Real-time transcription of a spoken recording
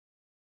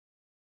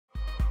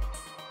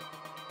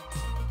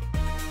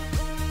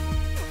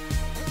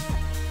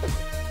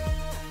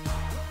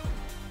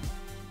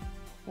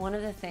One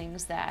of the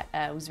things that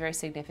was very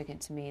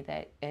significant to me,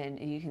 that, and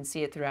you can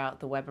see it throughout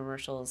the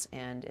webimercials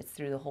and it's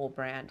through the whole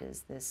brand,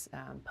 is this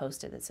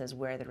post-it that says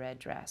 "Wear the red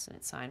dress," and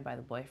it's signed by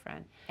the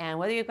boyfriend. And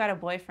whether you've got a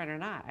boyfriend or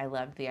not, I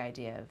loved the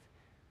idea of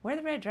wear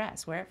the red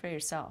dress, wear it for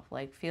yourself,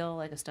 like feel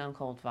like a stone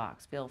cold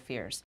fox, feel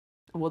fierce.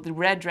 Well, the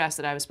red dress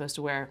that I was supposed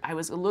to wear, I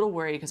was a little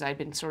worried because I'd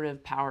been sort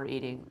of power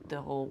eating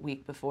the whole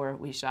week before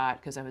we shot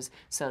because I was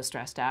so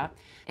stressed out.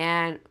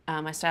 And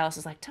my stylist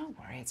was like, "Don't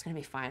worry, it's going to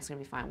be fine, it's going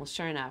to be fine." Well,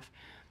 sure enough,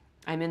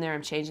 I'm in there,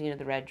 I'm changing into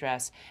the red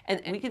dress.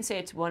 And we can say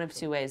it's one of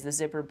two ways. The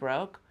zipper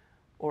broke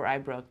or I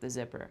broke the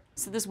zipper.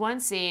 So this one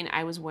scene,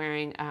 I was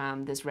wearing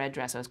this red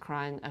dress. I was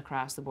crying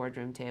across the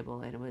boardroom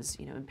table, and it was,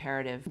 you know,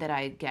 imperative that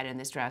I get in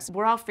this dress.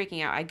 We're all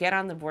freaking out. I get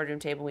on the boardroom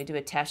table, we do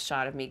a test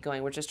shot of me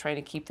going, we're just trying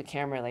to keep the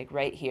camera like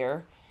right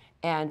here.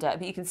 And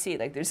but you can see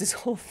like there's this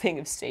whole thing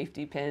of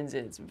safety pins,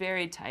 and it's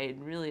very tight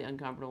and really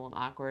uncomfortable and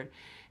awkward.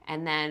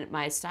 And then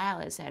my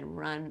stylist had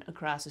run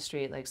across the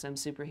street like some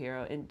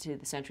superhero into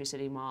the Century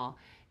City Mall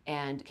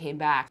and came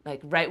back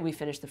like right when we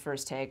finished the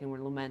first take, and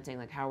we're lamenting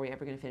like how are we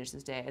ever going to finish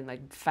this day, and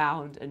like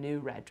found a new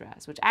red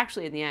dress, which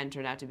actually in the end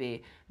turned out to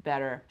be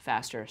better,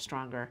 faster,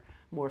 stronger,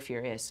 more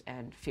furious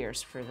and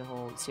fierce for the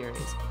whole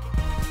series.